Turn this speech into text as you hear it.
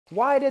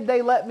Why did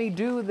they let me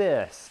do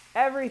this?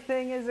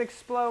 Everything is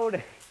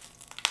exploding.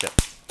 Shit.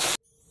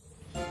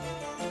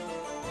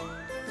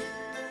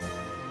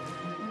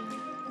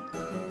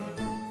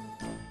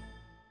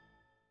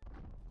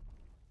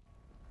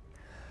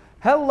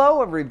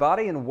 Hello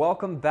everybody and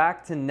welcome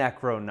back to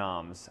Necro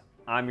Noms.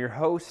 I'm your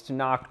host,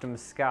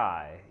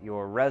 Skye,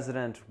 your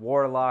resident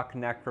warlock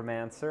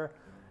necromancer,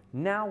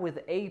 now with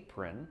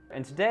apron,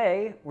 and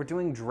today we're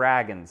doing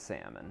dragon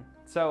salmon.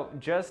 So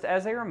just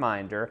as a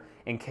reminder,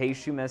 in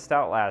case you missed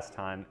out last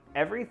time,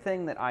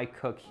 everything that I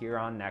cook here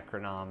on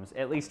Necro Noms,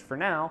 at least for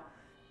now,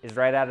 is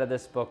right out of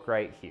this book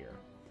right here.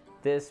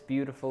 This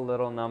beautiful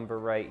little number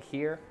right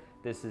here,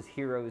 this is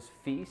Hero's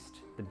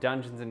Feast, the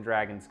Dungeons &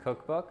 Dragons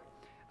cookbook.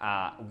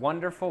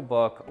 Wonderful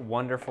book,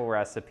 wonderful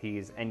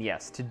recipes, and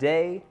yes,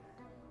 today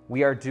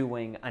we are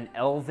doing an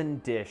elven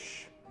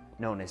dish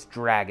known as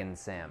dragon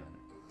salmon.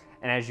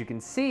 And as you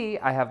can see,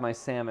 I have my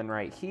salmon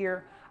right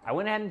here. I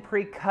went ahead and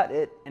pre-cut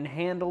it and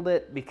handled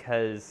it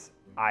because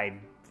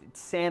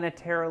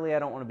sanitarily, I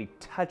don't want to be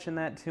touching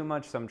that too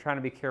much, so I'm trying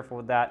to be careful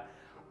with that.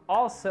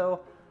 Also,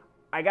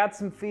 I got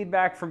some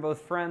feedback from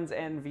both friends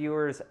and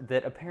viewers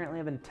that apparently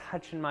I've been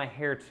touching my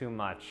hair too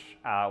much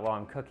while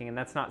I'm cooking, and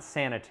that's not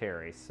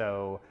sanitary,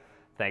 so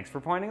thanks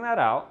for pointing that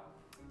out.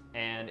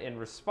 And in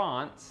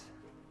response,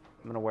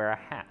 I'm gonna wear a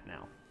hat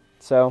now.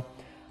 So,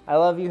 I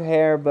love you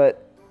hair,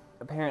 but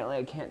apparently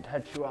I can't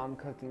touch you while I'm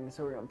cooking,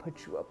 so we're gonna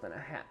put you up in a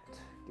hat.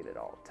 Get it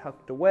all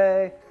tucked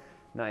away,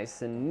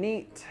 nice and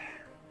neat.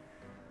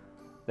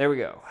 There we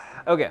go.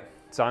 Okay.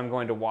 So I'm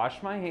going to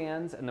wash my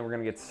hands and then we're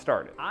gonna get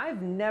started.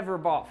 I've never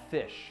bought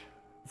fish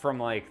from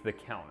like the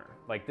counter.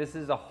 Like this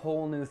is a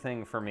whole new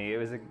thing for me. It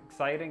was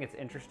exciting, it's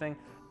interesting.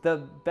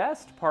 The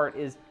best part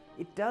is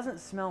it doesn't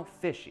smell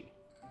fishy,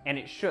 and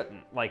it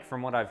shouldn't. Like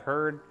from what I've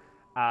heard,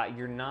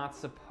 you're not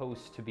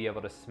supposed to be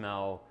able to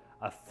smell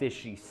a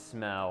fishy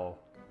smell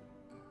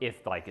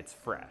if like it's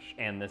fresh,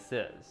 and this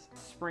is.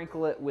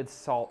 Sprinkle it with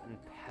salt and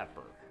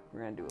pepper.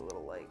 We're gonna do a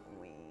little like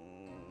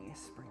wee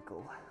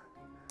sprinkle.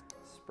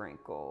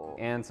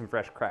 And some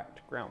fresh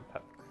cracked ground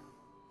pepper.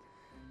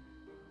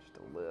 Just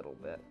a little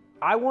bit.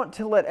 I want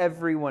to let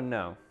everyone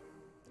know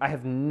I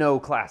have no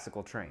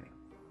classical training.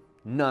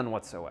 None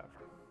whatsoever.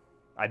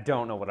 I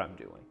don't know what I'm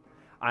doing.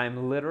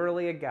 I'm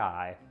literally a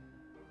guy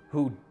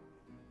who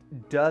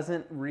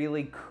doesn't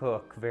really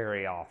cook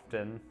very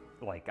often.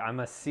 Like I'm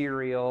a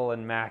cereal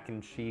and mac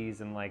and cheese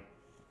and like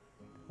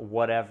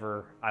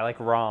whatever. I like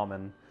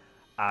ramen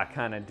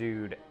kind of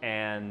dude.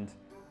 And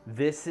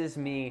this is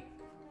me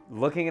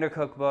looking at a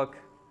cookbook,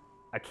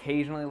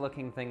 occasionally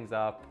looking things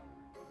up,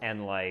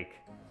 and like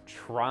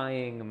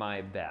trying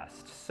my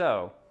best.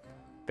 So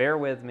bear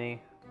with me.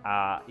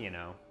 You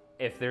know,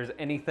 if there's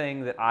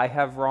anything that I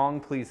have wrong,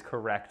 please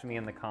correct me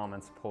in the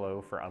comments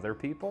below for other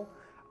people.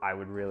 I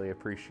would really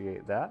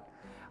appreciate that.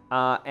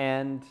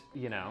 And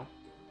you know,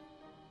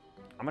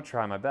 I'm gonna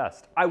try my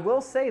best. I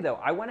will say though,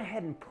 I went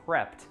ahead and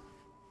prepped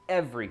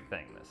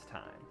everything this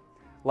time.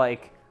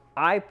 Like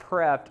I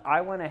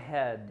went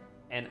ahead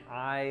and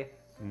I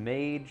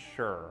made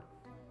sure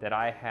that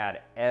I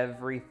had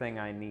everything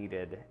I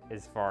needed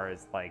as far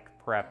as like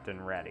prepped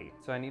and ready.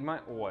 So I need my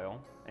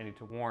oil. I need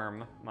to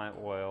warm my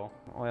oil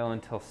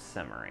until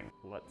simmering.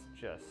 Let's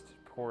just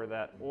pour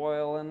that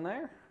oil in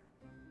there.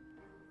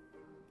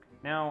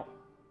 Now,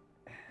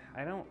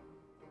 I don't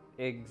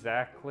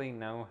exactly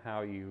know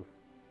how you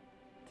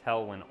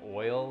tell when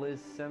oil is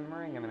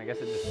simmering. I mean, I guess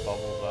it just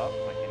bubbles up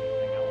like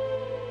anything else.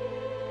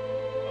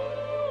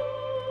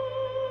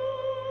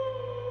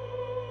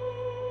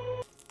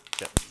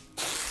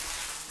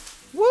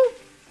 Woo!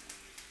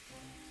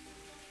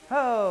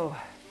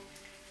 Oh,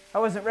 I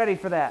wasn't ready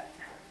for that.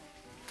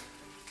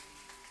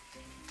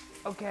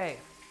 Okay,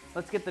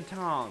 let's get the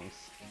tongs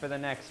for the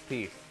next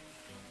piece.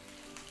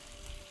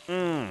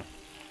 Get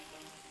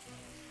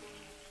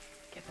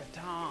the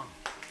tongs.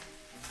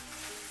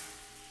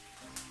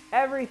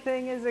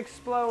 Everything is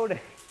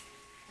exploding.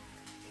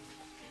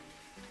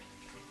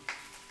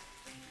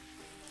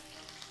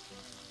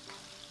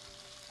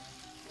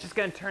 Just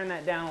gonna turn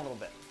that down a little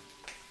bit.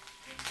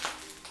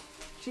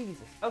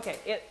 Jesus. Okay,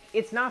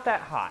 it's not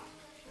that hot.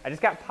 I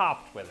just got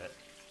popped with it.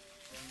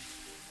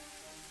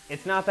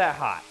 It's not that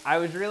hot. I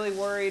was really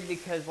worried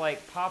because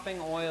like popping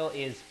oil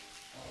is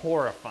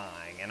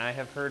horrifying, and I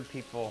have heard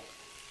people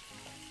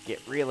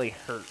get really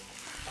hurt.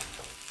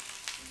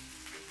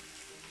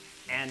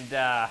 And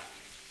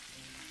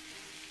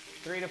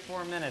 3 to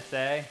 4 minutes,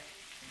 eh?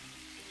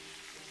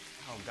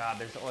 Oh God,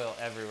 there's oil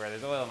everywhere.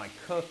 There's oil in my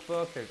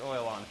cookbook, there's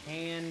oil on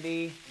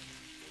handy.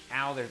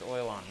 Ow, there's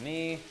oil on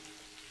me.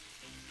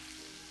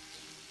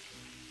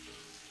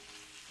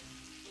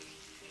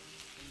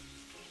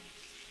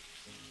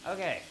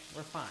 Okay,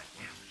 we're fine.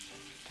 Ouch.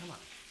 Come on.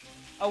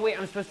 Oh wait,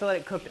 I'm supposed to let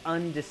it cook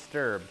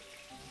undisturbed.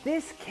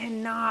 This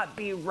cannot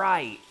be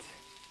right.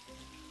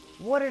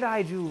 What did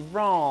I do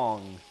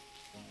wrong?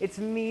 It's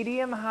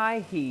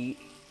medium-high heat.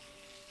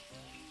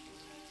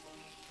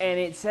 And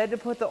it said to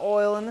put the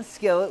oil in the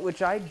skillet,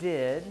 which I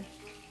did.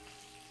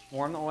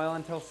 Warm the oil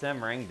until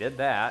simmering, did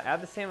that.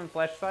 Add the salmon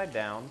flesh side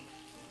down.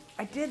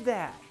 I did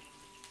that.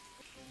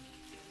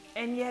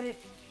 And yet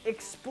it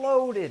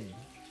exploded.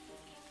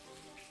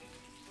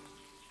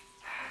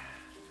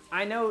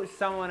 I know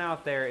someone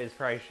out there is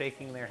probably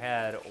shaking their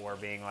head or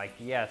being like,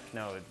 yes,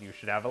 no, you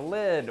should have a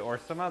lid or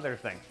some other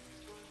thing.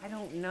 I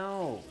don't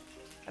know.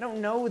 I don't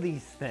know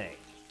these things.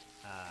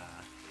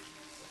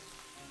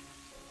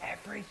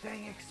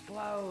 Everything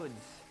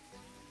explodes.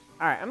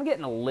 All right, I'm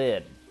getting a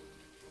lid.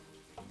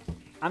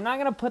 I'm not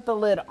gonna put the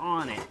lid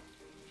on it,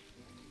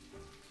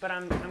 but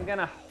I'm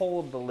gonna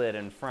hold the lid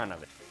in front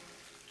of it.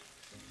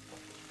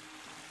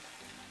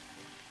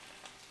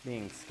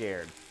 Being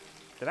scared.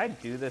 Did I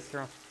do this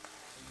wrong?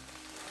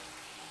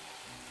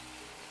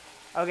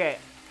 Okay.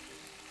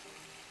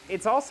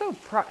 It's also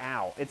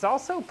It's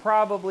also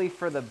probably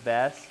for the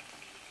best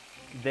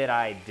that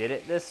I did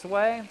it this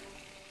way,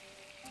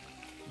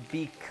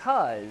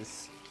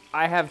 because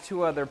I have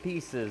 2 other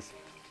pieces.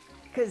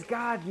 Because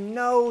God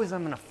knows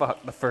I'm gonna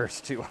fuck the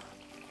first 2.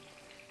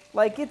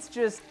 Like, it's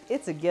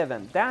a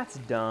given. That's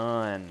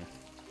done.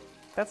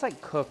 That's like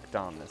cooked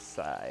on this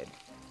side.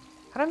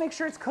 How do I make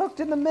sure it's cooked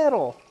in the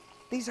middle?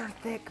 These are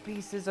thick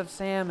pieces of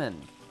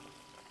salmon.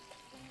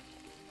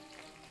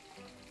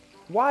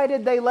 Why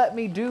did they let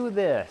me do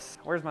this?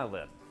 Where's my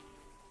lid?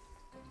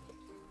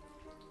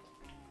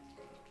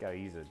 Gotta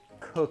use a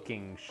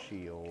cooking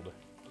shield.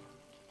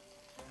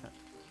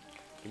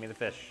 Give me the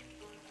fish.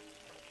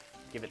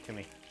 Give it to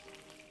me.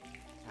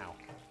 Ow.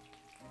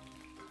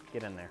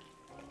 Get in there.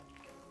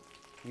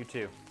 You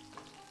too.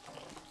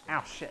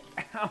 Ow, shit.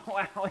 Ow,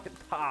 ow,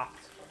 it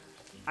popped.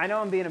 I know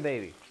I'm being a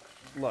baby.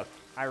 Look,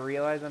 I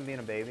realize I'm being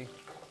a baby,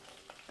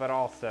 but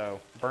also,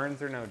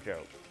 burns are no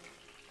joke.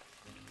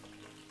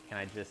 Can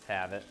I just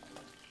have it?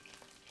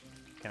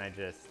 Can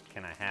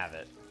I have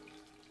it?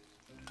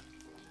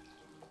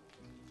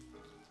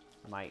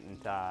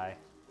 Mightn't I?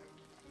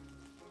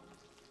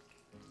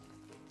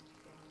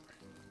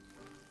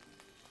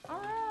 All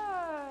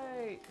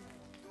right.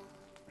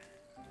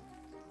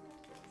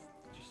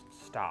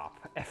 Just stop.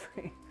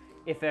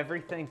 If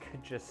everything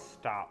could just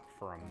stop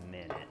for a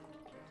minute.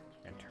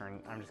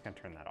 I'm just gonna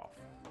turn that off.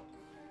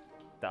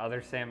 The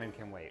other salmon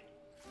can wait.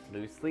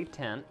 Loosely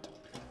tint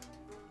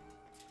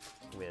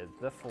with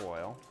the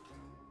foil.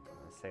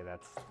 I'd say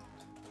that's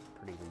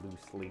pretty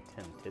loosely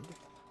tinted.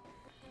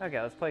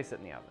 Okay, let's place it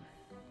in the oven.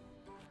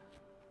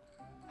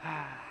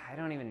 I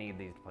don't even need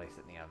these to place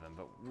it in the oven,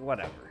 but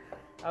whatever.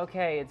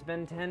 Okay, it's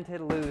been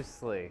tinted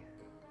loosely.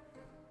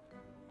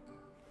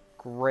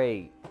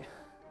 Great.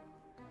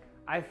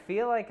 I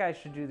feel like I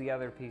should do the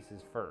other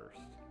pieces first.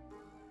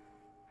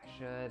 I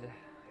should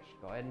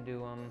go ahead and do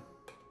them.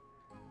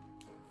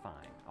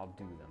 Fine, I'll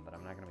do them, but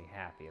I'm not gonna be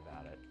happy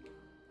about it.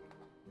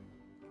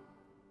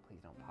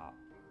 Please don't pop.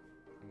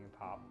 You can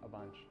pop a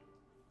bunch.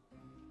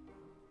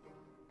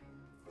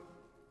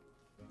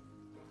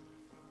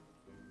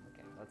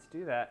 Okay, let's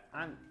do that.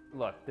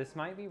 Look, this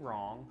might be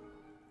wrong.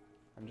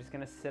 I'm just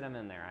gonna sit them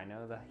in there. I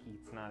know the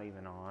heat's not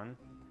even on.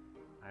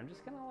 I'm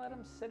just gonna let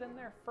them sit in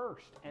there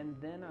first, and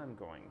then I'm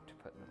going to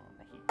put them on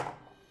the heat.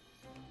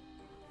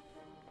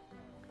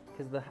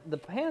 Because the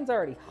pan's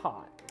already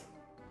hot.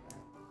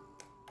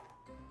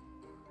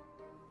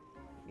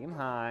 Medium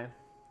high.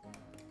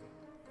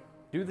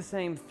 Do the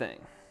same thing.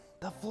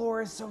 The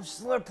floor is so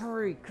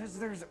slippery because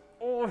there's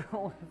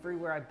oil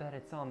everywhere. I bet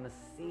it's on the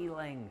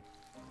ceiling.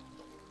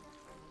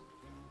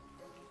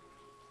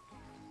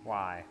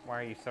 Why? Why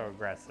are you so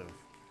aggressive?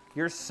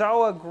 You're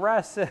so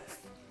aggressive.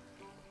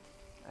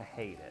 I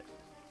hate it.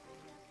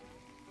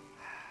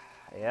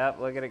 Yep,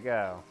 look at it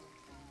go.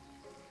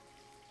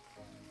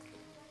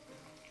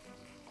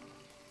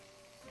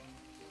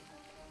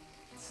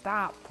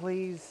 Stop,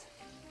 please.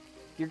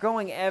 You're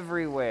going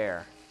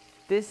everywhere.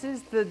 This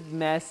is the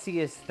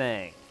messiest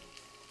thing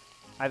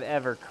I've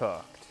ever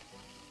cooked.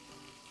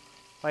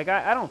 Like,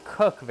 I don't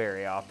cook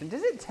very often.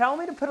 Does it tell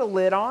me to put a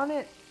lid on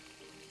it?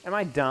 Am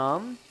I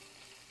dumb?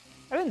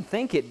 I didn't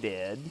think it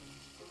did.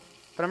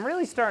 But I'm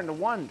really starting to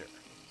wonder.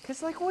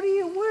 Because, like, what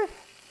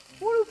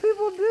do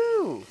people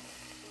do?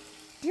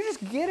 Do you just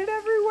get it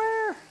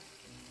everywhere?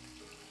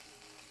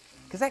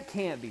 Because that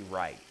can't be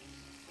right.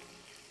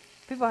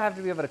 People have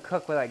to be able to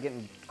cook without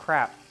getting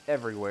crap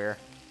everywhere.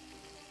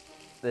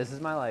 This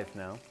is my life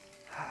now.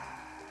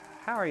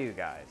 How are you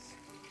guys?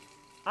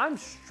 I'm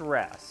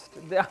stressed.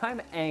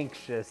 I'm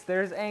anxious.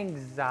 There's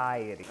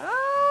anxiety.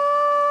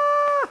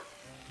 Ah!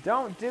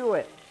 Don't do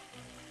it.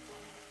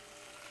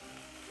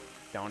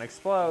 Don't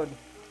explode.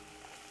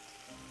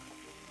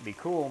 Be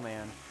cool,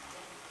 man.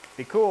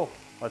 Be cool.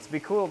 Let's be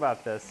cool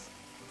about this.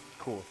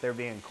 Cool. They're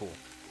being cool.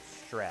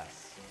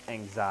 Stress.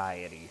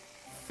 Anxiety.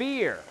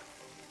 Fear.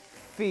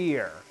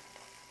 Fear.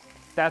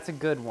 That's a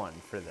good one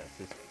for this,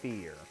 is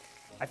fear.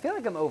 I feel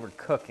like I'm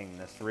overcooking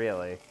this,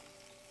 really.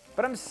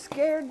 But I'm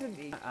scared to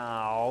be...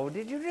 Oh,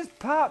 did you just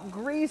pop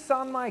grease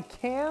on my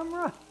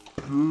camera?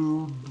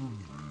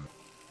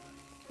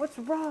 What's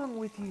wrong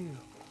with you?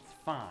 It's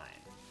fine.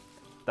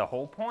 The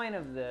whole point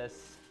of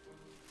this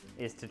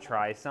is to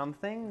try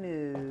something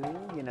new,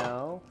 you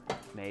know?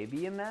 Maybe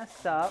you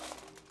mess up.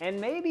 And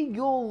maybe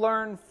you'll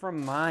learn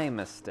from my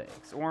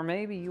mistakes, or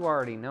maybe you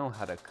already know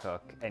how to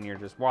cook and you're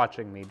just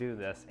watching me do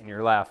this and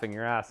you're laughing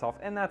your ass off,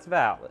 and that's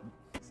valid.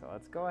 So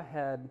let's go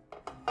ahead,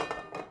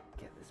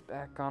 get this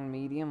back on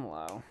medium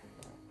low.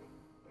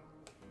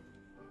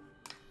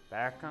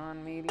 Back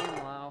on medium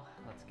low.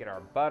 Let's get our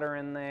butter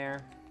in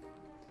there.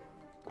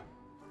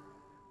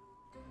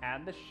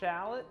 Add the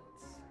shallots.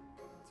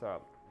 So,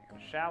 I got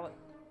a shallot.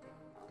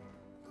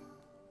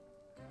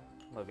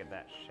 Look at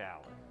that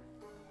shallot.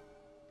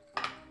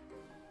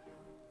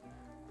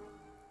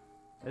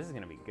 This is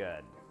gonna be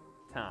good.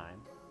 Time.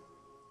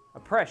 A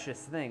precious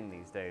thing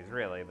these days,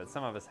 really, but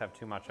some of us have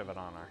too much of it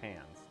on our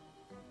hands.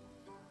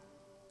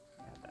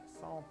 Add that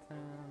salt in.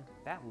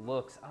 That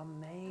looks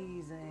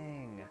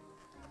amazing.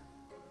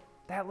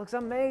 That looks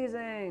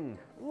amazing.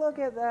 Look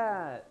at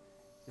that.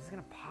 This is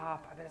gonna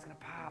pop. I bet it's gonna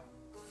pop.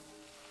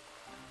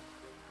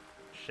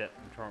 Shit,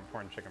 I'm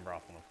pouring chicken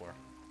broth on the floor.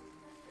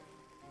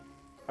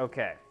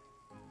 Okay.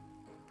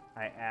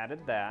 I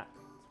added that.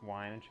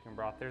 Wine and chicken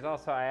broth. There's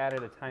also, I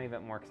added a tiny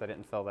bit more because I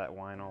didn't fill that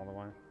wine all the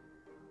way.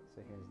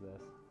 So here's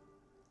this.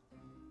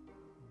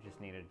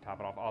 Just needed to top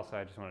it off. Also,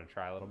 I just wanted to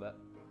try a little bit.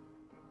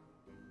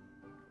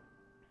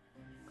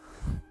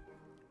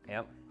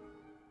 Yep.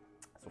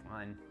 That's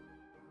wine.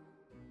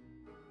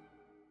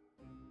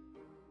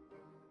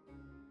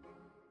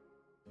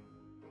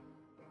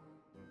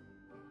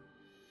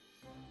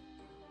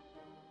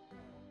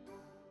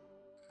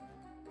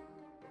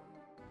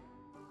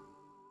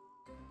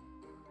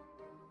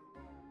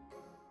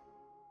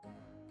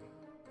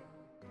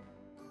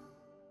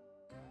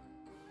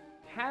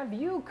 Have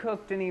you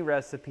cooked any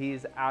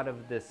recipes out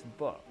of this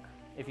book?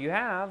 If you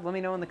have, let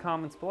me know in the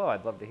comments below.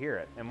 I'd love to hear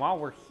it. And while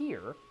we're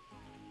here,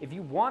 if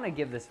you want to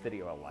give this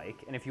video a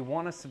like, and if you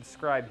want to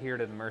subscribe here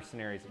to the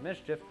Mercenaries of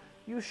Mischief,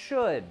 you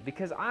should,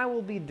 because I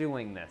will be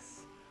doing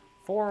this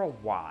for a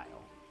while,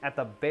 at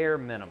the bare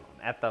minimum,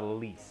 at the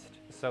least.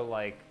 So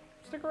like,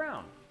 stick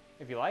around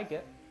if you like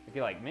it. If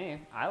you like me,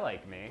 and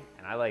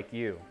I like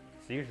you.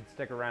 So you should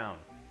stick around,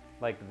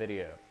 like the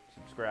video,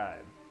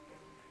 subscribe.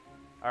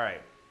 All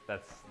right,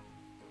 that's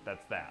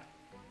that.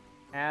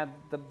 Add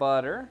the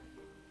butter.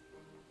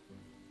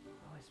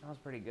 Oh, it smells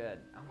pretty good.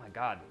 Oh my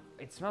God,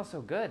 it smells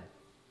so good.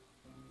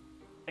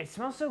 It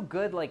smells so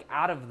good, like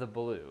out of the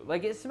blue.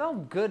 Like it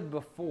smelled good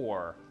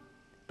before,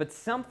 but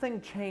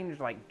something changed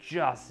like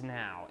just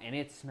now, and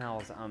it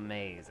smells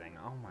amazing.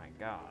 Oh my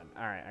God.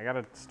 All right, I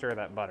gotta stir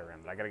that butter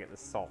in, but I gotta get the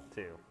salt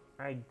too.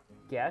 I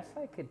guess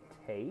I could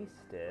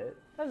taste it.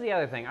 That's the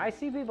other thing. I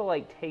see people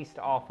like taste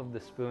off of the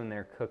spoon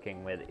they're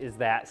cooking with. Is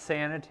that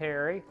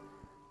sanitary?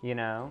 You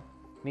know,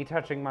 me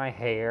touching my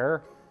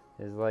hair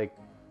is like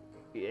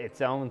its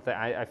own thing.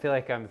 I feel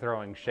like I'm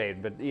throwing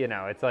shade, but you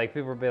know, it's like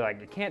people will be like,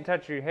 you can't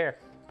touch your hair,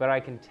 but I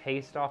can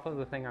taste off of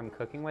the thing I'm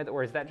cooking with,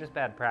 or is that just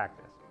bad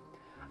practice?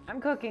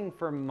 I'm cooking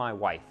for my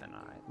wife and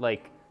I.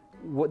 Like,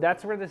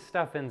 that's where this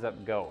stuff ends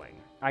up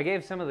going. I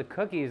gave some of the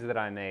cookies that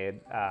I made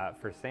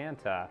for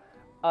Santa,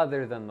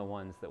 other than the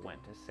ones that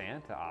went to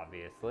Santa,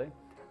 obviously.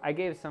 I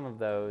gave some of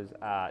those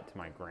to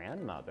my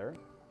grandmother.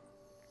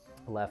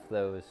 Left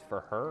those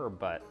for her,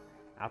 but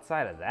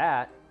outside of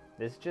that,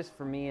 this is just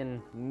for me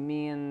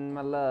and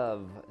my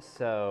love.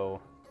 So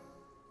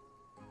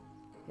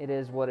it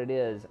is what it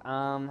is.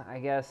 I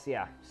guess,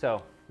 yeah.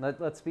 So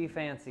let's be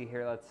fancy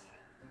here. Let's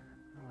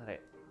let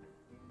it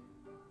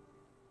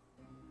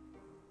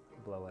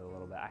blow it a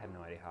little bit. I have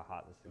no idea how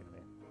hot this is gonna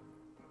be.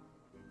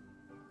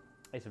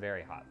 It's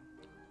very hot,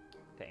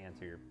 to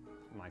answer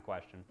my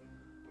question.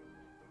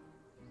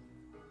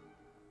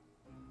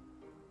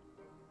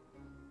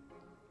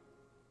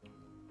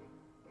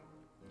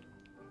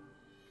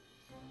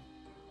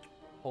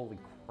 Holy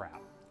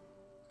crap.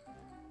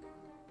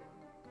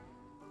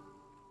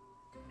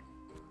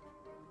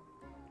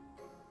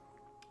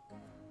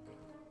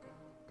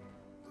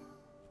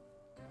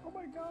 Oh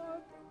my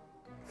God.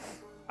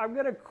 I'm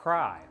gonna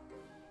cry.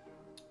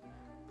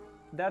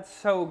 That's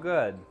so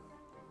good.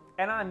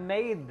 And I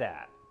made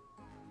that.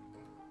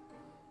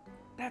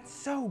 That's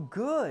so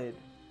good.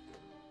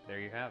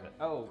 There you have it.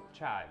 Oh,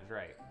 chives,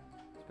 right.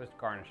 You're supposed to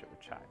garnish it with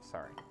chives,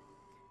 sorry.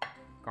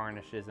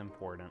 Garnish is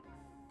important.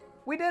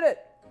 We did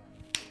it!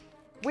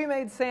 We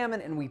made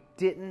salmon and we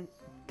didn't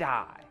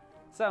die.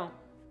 So,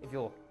 if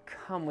you'll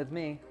come with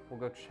me, we'll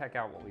go check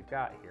out what we've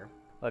got here.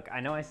 Look, I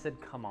know I said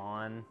come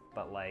on,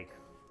 but like,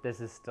 this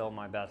is still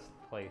my best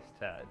place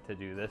to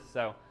do this.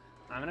 So,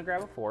 I'm gonna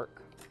grab a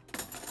fork.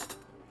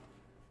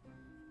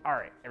 All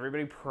right,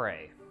 everybody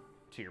pray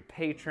to your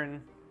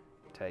patron,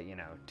 to, you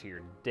know, to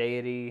your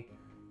deity,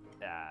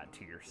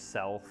 to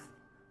yourself.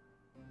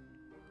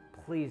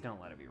 Please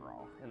don't let it be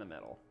raw in the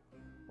middle.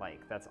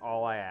 Like, that's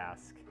all I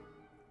ask,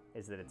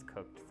 is that it's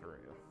cooked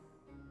through.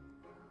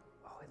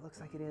 Oh, it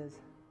looks like it is.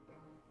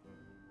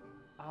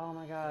 Oh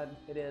my God,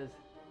 it is.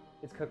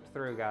 It's cooked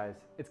through, guys.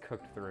 It's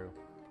cooked through.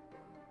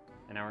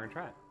 And now we're gonna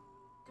try it.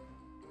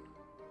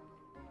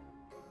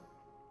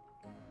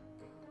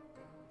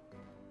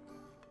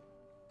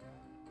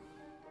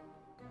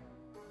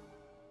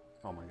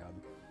 Oh my God.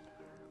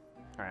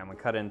 All right, I'm gonna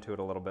cut into it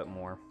a little bit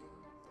more,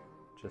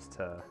 just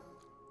to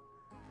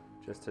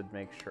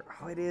make sure.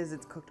 Oh, it is.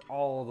 It's cooked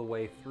all the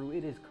way through.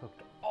 It is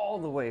cooked all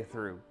the way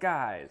through,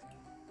 guys.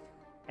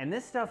 And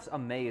this stuff's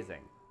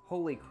amazing.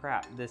 Holy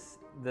crap! The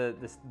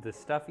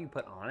stuff you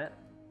put on it.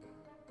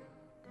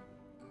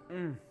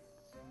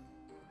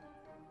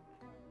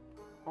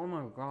 Oh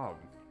my god.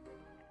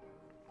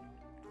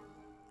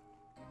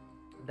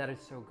 That is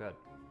so good.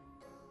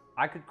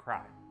 I could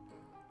cry.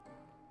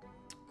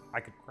 I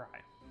could cry.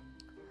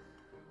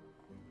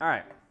 All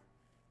right.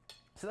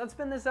 So that's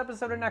been this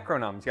episode of Necro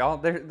Noms, y'all.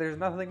 There's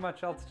nothing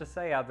much else to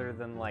say other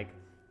than, like,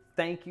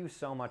 thank you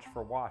so much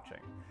for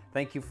watching.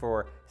 Thank you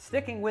for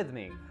sticking with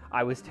me.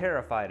 I was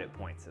terrified at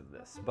points of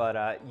this,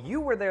 but you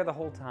were there the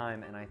whole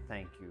time, and I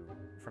thank you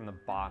from the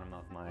bottom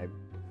of my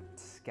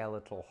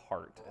skeletal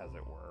heart, as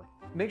it were.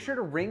 Make sure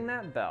to ring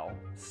that bell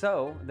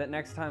so that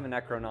next time a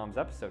Necro Noms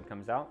episode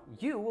comes out,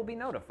 you will be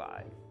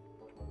notified.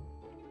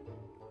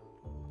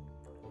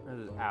 This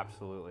is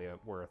absolutely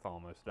worth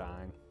almost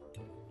dying.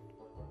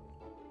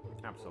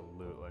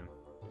 Absolutely.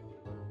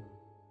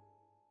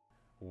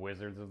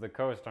 Wizards of the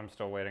Coast, I'm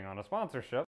still waiting on a sponsorship.